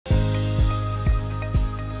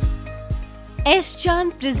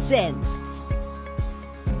S-Chan presents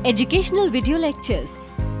educational video lectures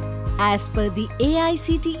as per the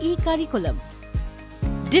AICTE curriculum.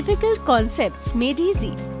 Difficult concepts made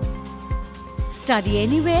easy. Study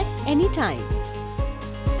anywhere, anytime.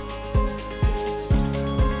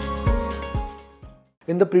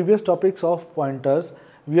 In the previous topics of pointers,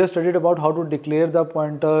 we have studied about how to declare the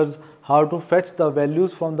pointers, how to fetch the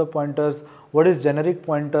values from the pointers, what is generic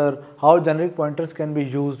pointer, how generic pointers can be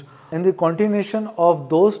used. In the continuation of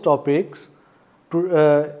those topics,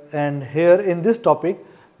 and here in this topic,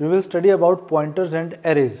 we will study about pointers and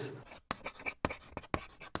arrays.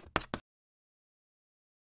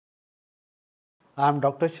 I am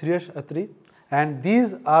Dr. Shriyash Atri, and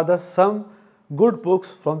these are some good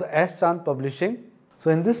books from the S-Chan Publishing. So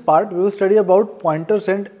in this part, we will study about pointers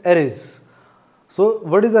and arrays. So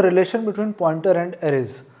what is the relation between pointer and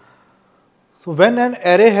arrays? So when an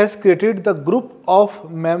array has created, the group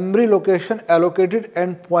of memory location allocated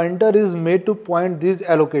and pointer is made to point these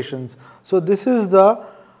allocations. So this is the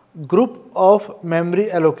group of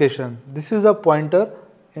memory allocation. This is a pointer,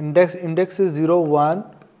 index is 0, 1,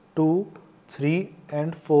 2, 3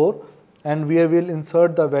 and 4, and we will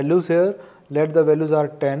insert the values here. Let the values are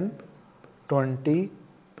 10, 20,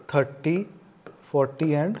 30,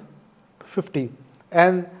 40 and 50,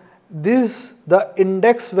 and this the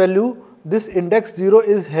index value, this index 0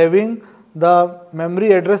 is having the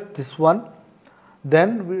memory address this one.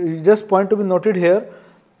 Then we just point to be noted here,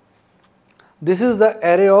 this is the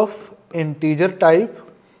array of integer type,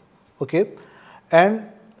 okay, and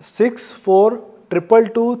 6 4 2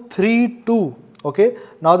 2 3 2, okay.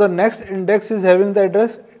 Now the next index is having the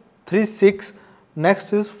address 36,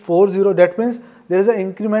 next is 40, that means there is an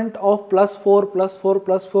increment of plus 4 plus 4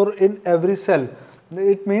 plus 4 in every cell.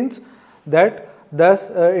 It means that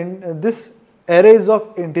this array is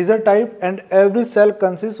of integer type and every cell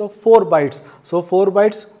consists of 4 bytes. So 4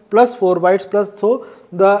 bytes plus 4 bytes plus, so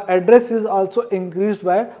the address is also increased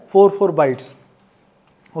by 4 bytes,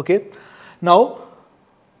 okay. Now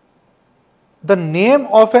the name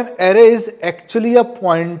of an array is actually a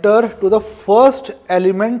pointer to the first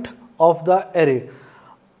element of the array.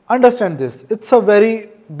 Understand this, it's a very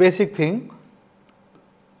basic thing.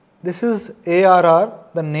 This is ARR,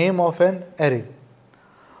 the name of an array,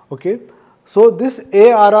 okay. So this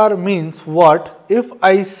ARR means what? If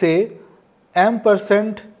I say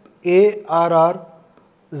ampersand ARR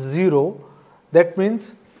 0, that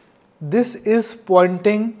means this is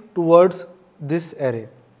pointing towards this array,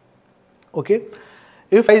 okay.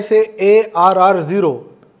 If I say ARR 0,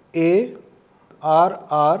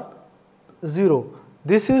 ARR 0,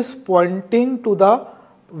 this is pointing to the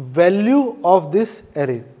value of this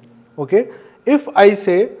array, okay. If I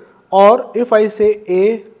say, or if I say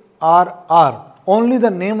ARR, only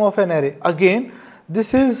the name of an array, again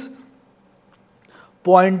this is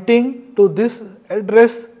pointing to this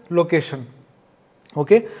address location,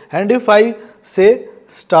 okay. And if I say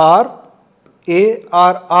star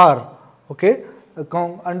ARR, okay,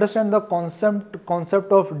 understand the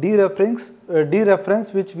concept of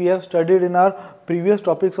dereference which we have studied in our previous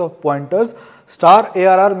topics of pointers. Star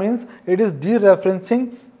ARR means it is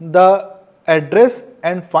dereferencing the address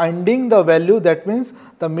and finding the value, that means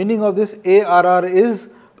the meaning of this ARR is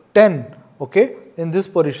 10, okay, in this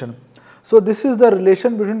position. So this is the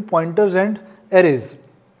relation between pointers and arrays.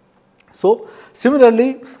 So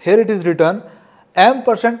similarly here it is written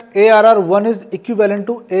ampersand ARR 1 is equivalent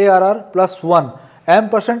to ARR plus 1.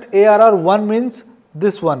 Ampersand ARR 1 means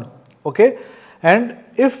this one, okay. And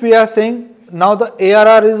if we are saying now the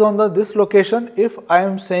ARR is on this location, if I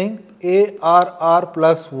am saying ARR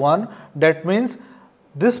plus 1, that means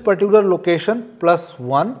this particular location plus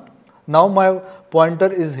 1. Now my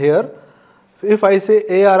pointer is here. If I say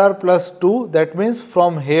ARR plus 2, that means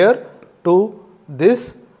from here to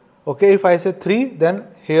this, okay. If I say 3, then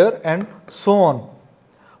here and so on,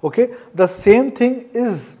 okay. The same thing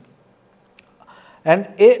is, and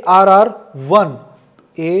ARR 1,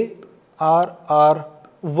 ARR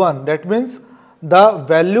 1, that means the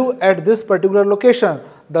value at this particular location,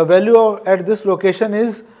 the value at this location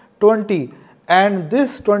is 20, and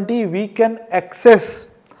this 20 we can access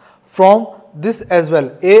from this as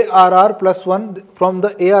well. ARR plus 1, from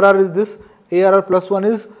the ARR is this, ARR plus 1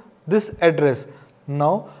 is this address.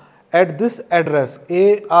 Now at this address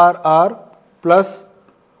ARR plus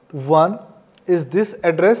 1 is this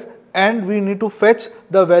address, and we need to fetch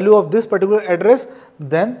the value of this particular address,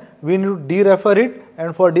 then we need to derefer it,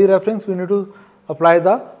 and for dereference we need to apply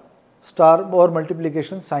the star or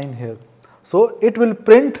multiplication sign here. So it will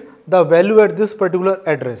print the value at this particular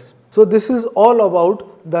address. So this is all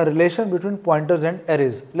about the relation between pointers and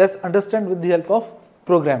arrays. Let's understand with the help of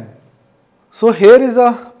program. So here is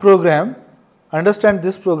a program. Understand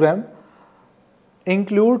this program.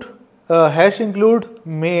 Include hash include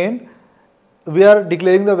main. We are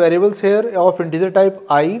declaring the variables here of integer type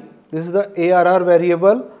I. This is the ARR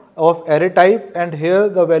variable of array type, and here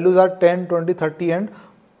the values are 10, 20, 30 and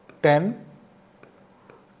 10,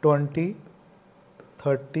 20,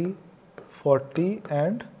 30, 40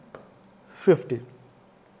 and 50.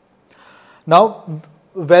 Now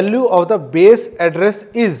value of the base address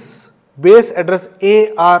is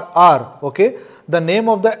ARR. Okay, the name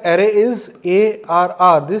of the array is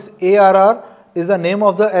ARR. This ARR is the name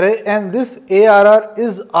of the array, and this ARR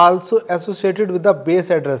is also associated with the base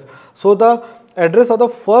address. So the address of the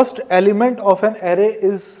first element of an array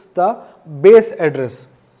is the base address.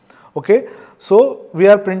 Okay, so we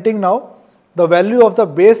are printing now the value of the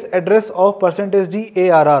base address of %d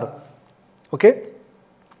ARR. Okay,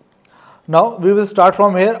 now we will start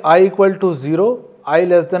from here, I equal to 0, I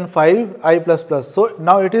less than 5, I plus plus. So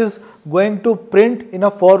now it is going to print in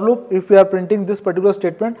a for loop. If we are printing this particular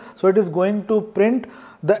statement, so it is going to print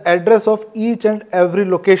the address of each and every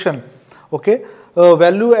location. Okay,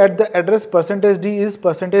 value at the address %d is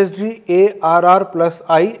 %d ARR plus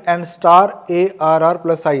I and star ARR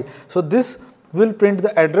plus I. So this will print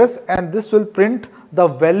the address, and this will print the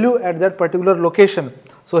value at that particular location.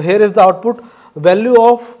 So here is the output. Value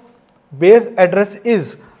of base address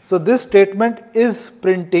is, so this statement is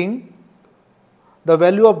printing the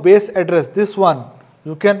value of base address, this one.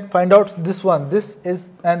 You can find out this one, this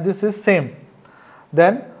is, and this is same.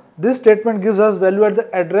 Then this statement gives us value at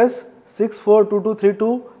the address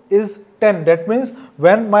 642232 is 10. That means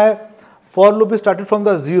when my for loop is started from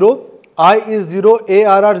the 0, I is 0,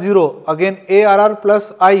 ARR 0, again ARR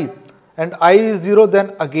plus I, and I is 0,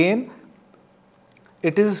 then again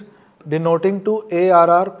it is denoting to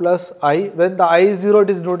ARR plus I. When the I is 0, it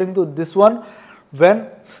is denoting to this one. When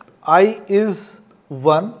I is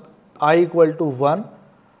 1, I equal to 1,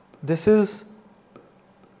 this is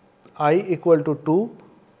I equal to 2,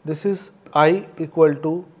 this is I equal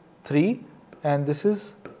to 3, and this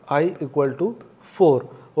is I equal to 4.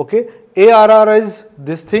 Okay, ARR is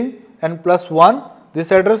this thing, and plus 1,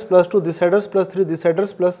 this address, plus 2, this address, plus 3, this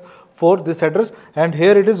address, plus 4, this address, and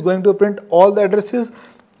here it is going to print all the addresses,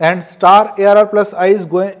 and star ARR plus I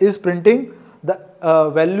is printing the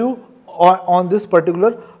value on this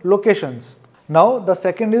particular locations. Now the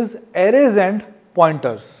second is arrays and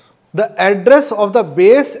pointers. The address of the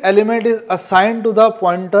base element is assigned to the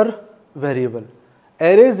pointer variable.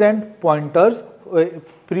 Arrays and pointers,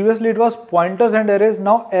 previously it was pointers and arrays,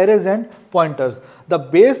 now arrays and pointers.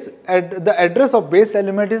 The address of base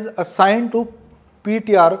element is assigned to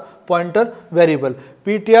PTR, pointer variable.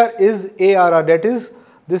 PTR is ARR, that is,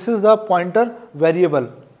 this is the pointer variable.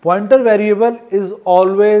 Pointer variable is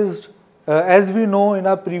always, as we know in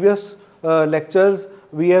our previous lectures,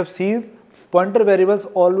 we have seen pointer variables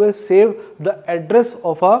always save the address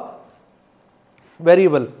of a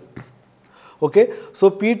variable. Okay,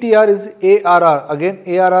 so PTR is ARR, again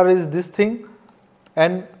ARR is this thing,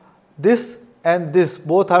 and this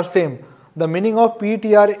both are same. The meaning of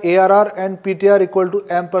PTR ARR and PTR equal to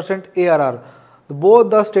ampersand ARR.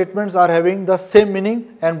 Both the statements are having the same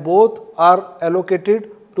meaning, and both are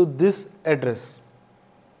allocated to this address.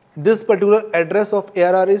 This particular address of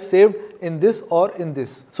ARR is saved in this or in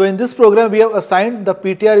this. So in this program we have assigned the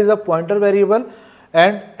PTR is a pointer variable,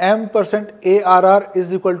 and ampersand ARR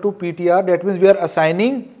is equal to PTR. That means we are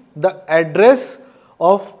assigning the address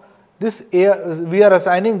of this, we are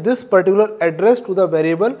assigning this particular address to the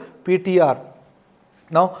variable PTR.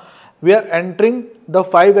 Now we are entering the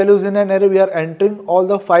 5 values in an array, we are entering all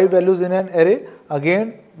the 5 values in an array.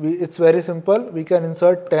 Again it's very simple, we can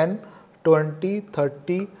insert 10, 20,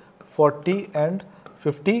 30, 40 and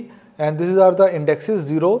 50, and these are the indexes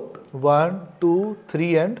 0, 1, 2,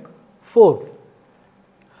 3 and 4.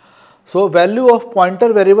 So value of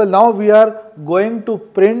pointer variable, now we are going to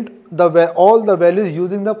print all the values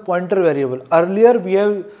using the pointer variable. Earlier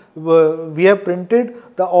we have printed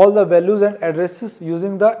all the values and addresses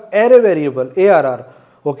using the array variable ARR.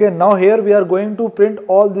 Okay, now here we are going to print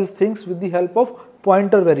all these things with the help of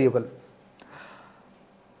pointer variable.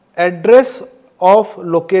 Address of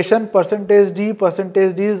location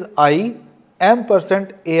 %d is I,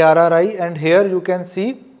 ampersand ARRI, and here you can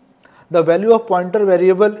see the value of pointer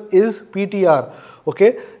variable is PTR.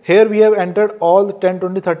 Okay, here we have entered all the 10,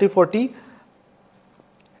 20, 30, 40,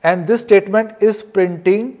 and this statement is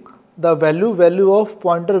printing the value of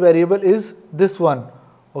pointer variable is this one.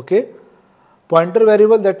 Okay, pointer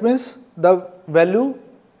variable, that means the value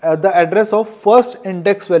the address of first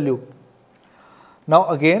index value. Now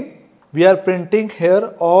again we are printing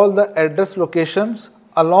here all the address locations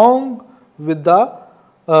along with the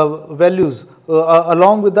values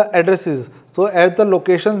along with the addresses. So at the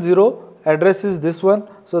location 0, address is this one.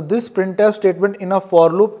 So this printf statement in a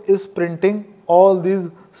for loop is printing all these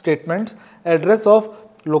statements. Address of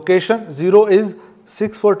location 0 is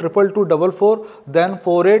 642244, then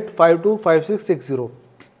 48525660.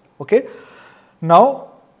 Okay.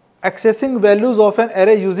 Now accessing values of an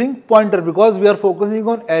array using pointer, because we are focusing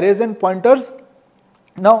on arrays and pointers.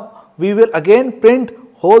 Now we will again print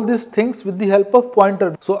all these things with the help of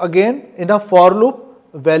pointer. So again in a for loop,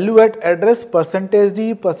 value at address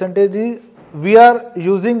 %d, we are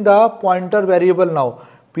using the pointer variable now,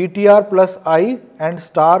 ptr plus I and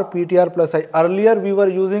star ptr plus I. Earlier we were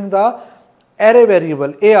using the array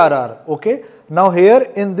variable arr. Okay. Now here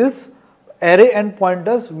in this array and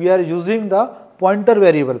pointers we are using the pointer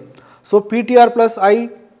variable. So ptr plus I,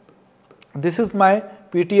 this is my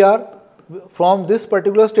ptr from this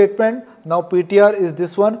particular statement. Now ptr is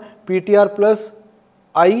this one, ptr plus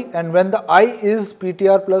I, and when the I is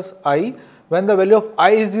ptr plus I, when the value of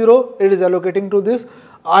I is 0, it is allocating to this.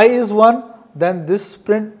 I is 1, then this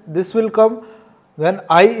print, this will come. When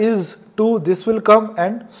I is 2, this will come,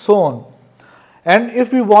 and so on. And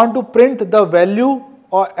if we want to print the value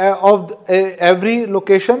of every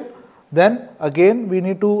location, then again we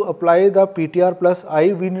need to apply the ptr plus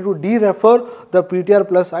I. We need to derefer the ptr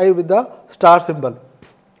plus I with the star symbol.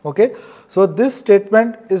 Okay. So this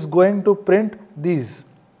statement is going to print these.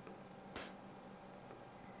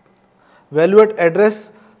 Value at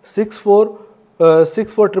address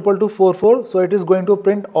 642244. So it is going to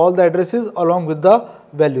print all the addresses along with the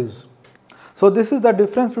values. So this is the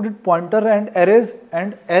difference between pointer and arrays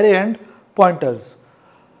and array and pointers.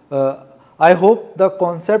 I hope the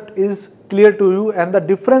concept is clear to you and the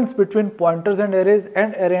difference between pointers and arrays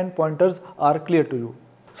and array and pointers are clear to you.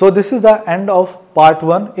 So this is the end of part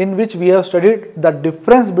 1, in which we have studied the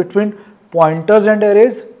difference between pointers and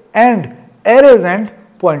arrays and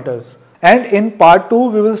pointers. And in part 2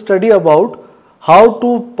 we will study about how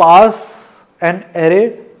to pass an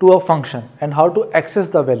array to a function and how to access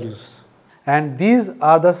the values. And these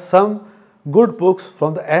are the some good books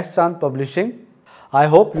from the S. Chand Publishing. I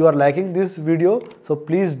hope you are liking this video, so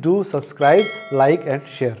please do subscribe, like and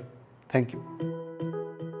share. Thank you.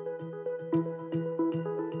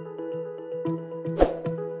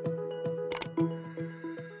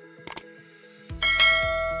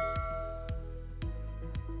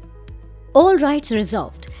 All rights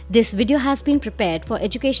reserved. This video has been prepared for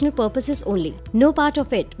educational purposes only. No part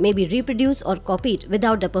of it may be reproduced or copied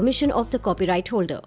without the permission of the copyright holder.